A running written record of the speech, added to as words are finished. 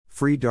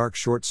Free dark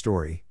short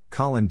story,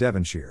 Colin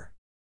Devonshire.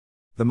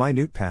 The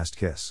Minute Past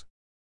Kiss.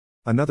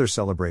 Another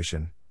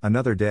celebration,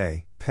 another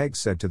day, Peg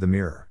said to the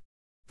mirror.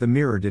 The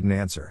mirror didn't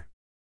answer.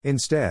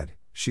 Instead,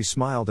 she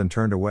smiled and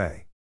turned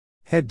away.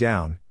 Head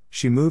down,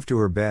 she moved to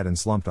her bed and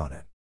slumped on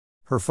it.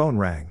 Her phone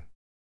rang.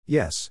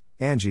 Yes,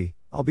 Angie,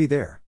 I'll be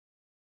there.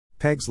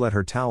 Pegs let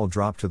her towel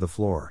drop to the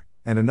floor,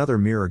 and another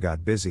mirror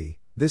got busy,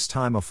 this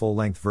time a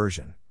full-length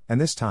version,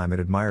 and this time it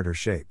admired her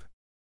shape.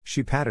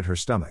 She patted her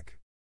stomach.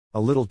 A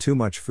little too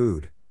much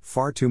food,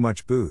 far too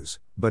much booze,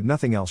 but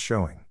nothing else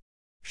showing.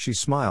 She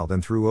smiled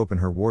and threw open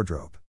her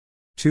wardrobe.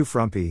 Too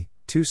frumpy,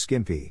 too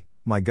skimpy,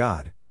 my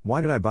God,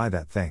 why did I buy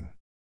that thing?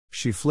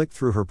 She flicked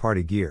through her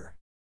party gear.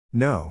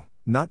 No,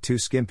 not too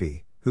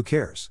skimpy, who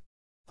cares?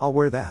 I'll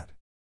wear that.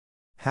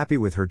 Happy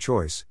with her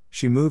choice,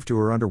 she moved to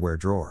her underwear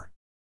drawer.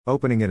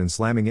 Opening it and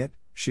slamming it,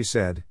 she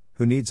said,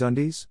 who needs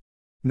undies?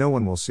 No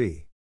one will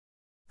see.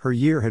 Her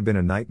year had been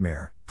a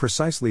nightmare.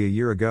 Precisely a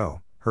year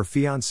ago, her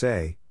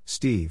fiancé,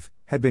 Steve,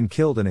 had been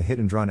killed in a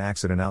hit-and-run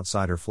accident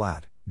outside her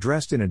flat,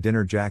 dressed in a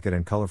dinner jacket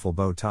and colorful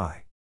bow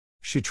tie.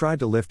 She tried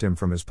to lift him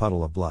from his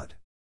puddle of blood.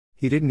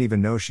 He didn't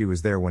even know she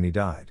was there when he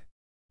died.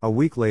 A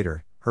week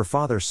later, her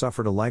father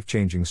suffered a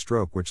life-changing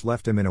stroke which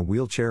left him in a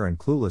wheelchair and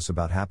clueless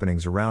about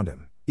happenings around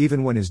him,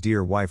 even when his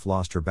dear wife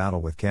lost her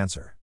battle with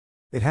cancer.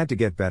 It had to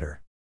get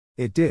better.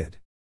 It did.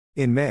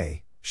 In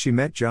May, she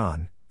met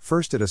John,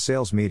 first at a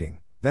sales meeting,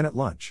 then at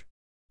lunch.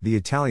 The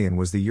Italian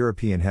was the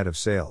European head of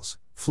sales,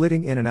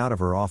 flitting in and out of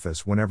her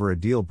office whenever a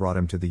deal brought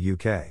him to the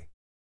UK.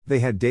 They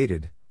had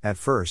dated, at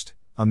first,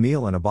 a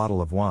meal and a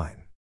bottle of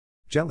wine.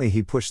 Gently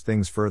he pushed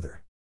things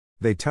further.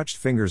 They touched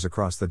fingers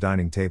across the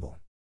dining table.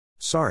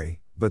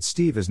 Sorry, but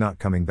Steve is not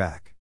coming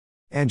back.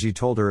 Angie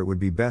told her it would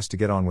be best to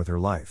get on with her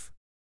life.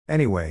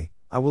 Anyway,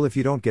 I will if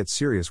you don't get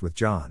serious with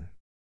John.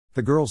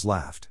 The girls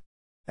laughed.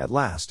 At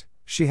last,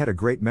 she had a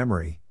great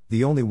memory,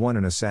 the only one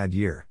in a sad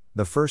year,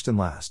 the first and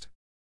last.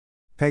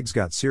 Pegs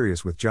got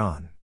serious with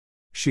John.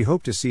 She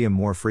hoped to see him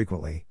more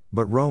frequently,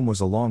 but Rome was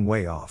a long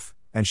way off,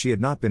 and she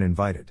had not been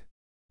invited.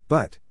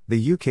 But,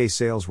 the UK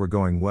sales were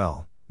going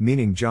well,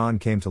 meaning John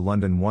came to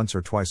London once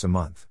or twice a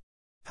month.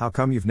 How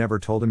come you've never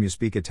told him you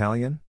speak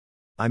Italian?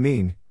 I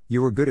mean,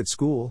 you were good at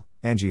school,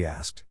 Angie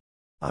asked.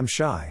 I'm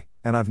shy,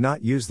 and I've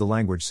not used the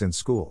language since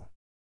school.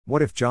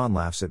 What if John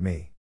laughs at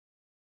me?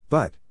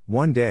 But,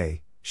 one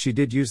day, she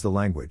did use the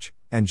language,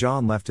 and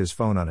John left his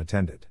phone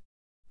unattended.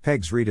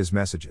 Pegs read his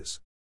messages.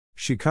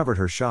 She covered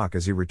her shock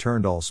as he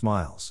returned all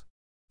smiles.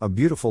 A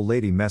beautiful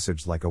lady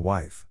messaged like a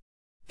wife.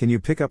 Can you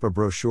pick up a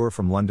brochure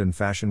from London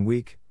Fashion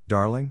Week,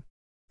 darling?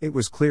 It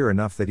was clear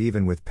enough that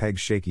even with Peg's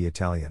shaky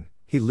Italian,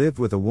 he lived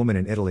with a woman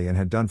in Italy and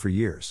had done for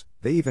years.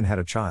 They even had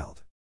a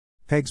child.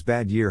 Peg's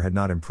bad year had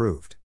not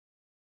improved.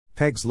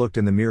 Pegs looked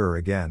in the mirror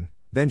again,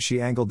 then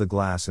she angled the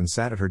glass and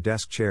sat at her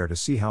desk chair to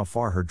see how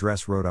far her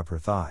dress rode up her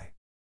thigh.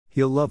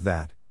 He'll love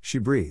that, she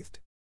breathed.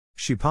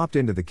 She popped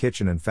into the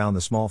kitchen and found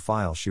the small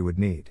file she would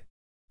need.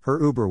 Her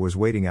Uber was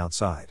waiting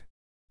outside.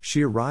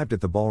 She arrived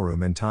at the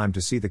ballroom in time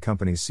to see the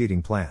company's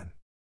seating plan.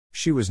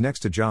 She was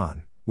next to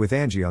John, with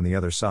Angie on the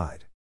other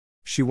side.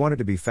 She wanted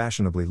to be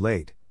fashionably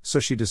late,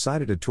 so she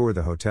decided to tour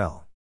the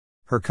hotel.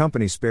 Her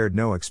company spared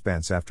no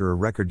expense after a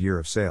record year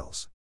of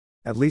sales.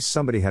 At least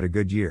somebody had a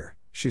good year,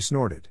 she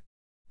snorted.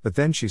 But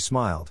then she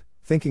smiled,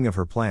 thinking of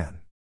her plan.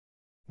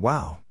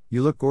 Wow,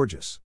 you look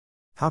gorgeous.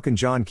 How can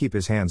John keep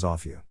his hands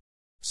off you?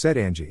 Said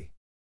Angie.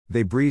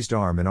 They breezed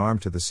arm in arm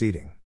to the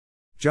seating.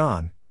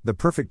 John, the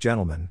perfect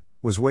gentleman,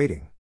 was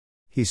waiting.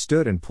 He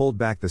stood and pulled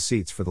back the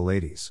seats for the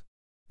ladies.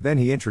 Then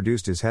he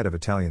introduced his head of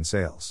Italian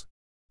sales.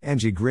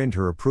 Angie grinned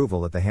her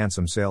approval at the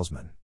handsome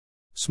salesman.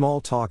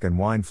 Small talk and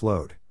wine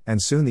flowed, and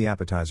soon the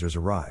appetizers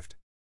arrived.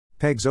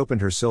 Pegs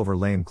opened her silver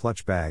lame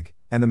clutch bag,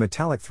 and the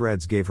metallic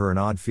threads gave her an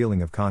odd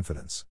feeling of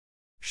confidence.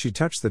 She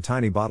touched the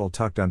tiny bottle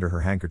tucked under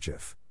her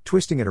handkerchief,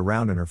 twisting it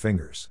around in her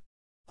fingers.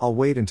 I'll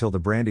wait until the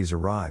brandies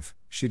arrive,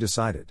 she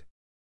decided.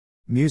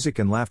 Music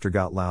and laughter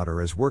got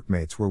louder as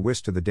workmates were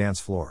whisked to the dance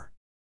floor.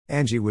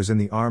 Angie was in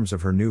the arms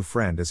of her new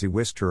friend as he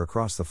whisked her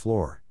across the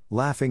floor,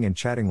 laughing and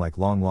chatting like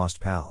long-lost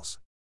pals.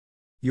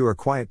 You are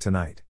quiet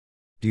tonight.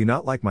 Do you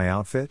not like my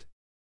outfit?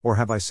 Or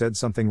have I said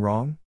something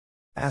wrong?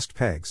 Asked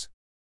Pegs.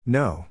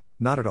 No,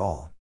 not at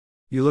all.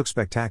 You look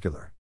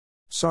spectacular.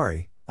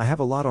 Sorry, I have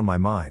a lot on my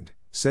mind,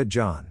 said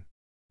John.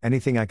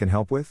 Anything I can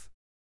help with?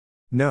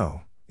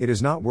 No, it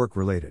is not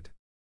work-related.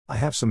 I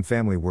have some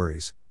family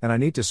worries, and I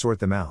need to sort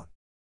them out.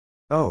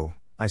 Oh,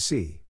 I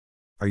see.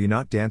 Are you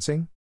not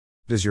dancing?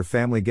 Does your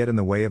family get in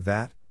the way of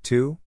that,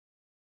 too?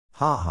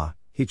 Ha ha,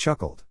 he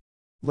chuckled.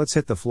 Let's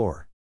hit the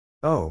floor.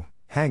 Oh,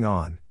 hang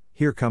on,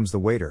 here comes the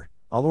waiter,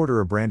 I'll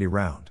order a brandy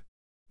round.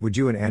 Would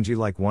you and Angie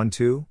like one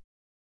too?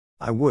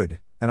 I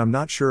would, and I'm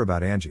not sure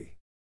about Angie.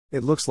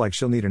 It looks like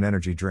she'll need an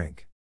energy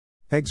drink.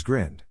 Pegs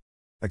grinned.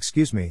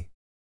 Excuse me.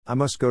 I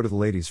must go to the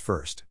ladies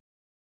first.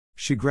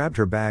 She grabbed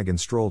her bag and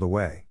strolled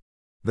away.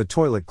 The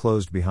toilet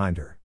closed behind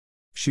her.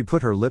 She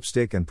put her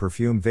lipstick and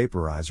perfume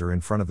vaporizer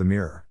in front of the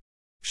mirror.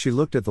 She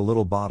looked at the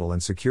little bottle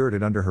and secured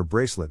it under her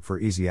bracelet for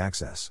easy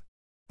access.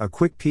 A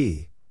quick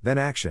pee, then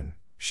action.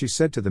 she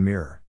said to the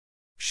mirror.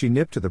 She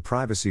nipped to the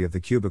privacy of the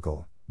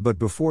cubicle, but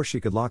before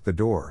she could lock the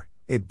door,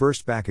 it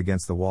burst back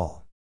against the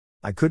wall.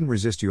 I couldn't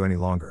resist you any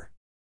longer.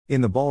 In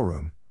the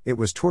ballroom, it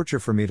was torture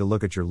for me to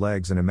look at your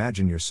legs and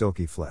imagine your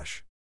silky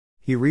flesh.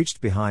 He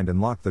reached behind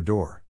and locked the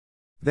door.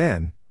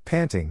 Then,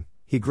 panting,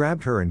 he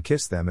grabbed her and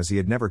kissed them as he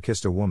had never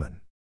kissed a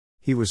woman.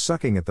 He was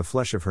sucking at the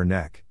flesh of her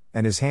neck,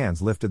 and his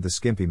hands lifted the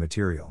skimpy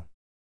material.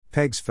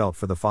 Pegs felt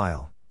for the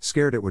file,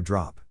 scared it would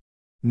drop.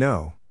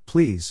 No,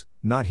 please,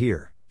 not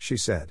here, she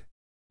said.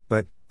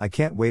 But, I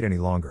can't wait any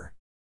longer.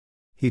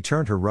 He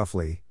turned her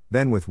roughly,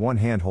 then with one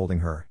hand holding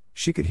her,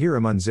 she could hear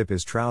him unzip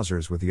his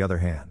trousers with the other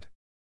hand.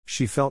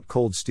 She felt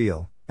cold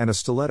steel, and a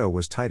stiletto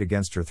was tight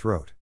against her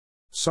throat.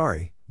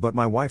 Sorry, but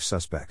my wife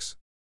suspects.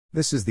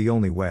 This is the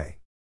only way.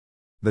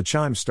 The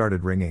chimes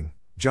started ringing.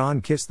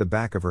 John kissed the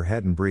back of her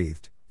head and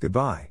breathed,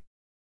 goodbye.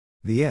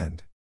 The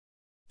end.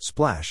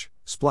 Splash,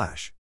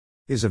 Splash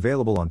is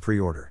available on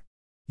pre-order.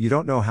 You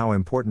don't know how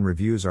important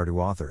reviews are to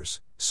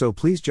authors, so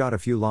please jot a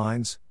few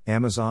lines,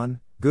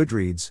 Amazon,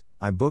 Goodreads,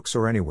 iBooks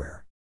or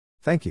anywhere.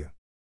 Thank you.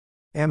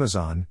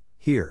 Amazon,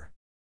 here.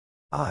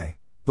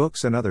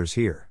 iBooks and others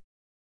here.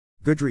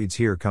 Goodreads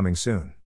here coming soon.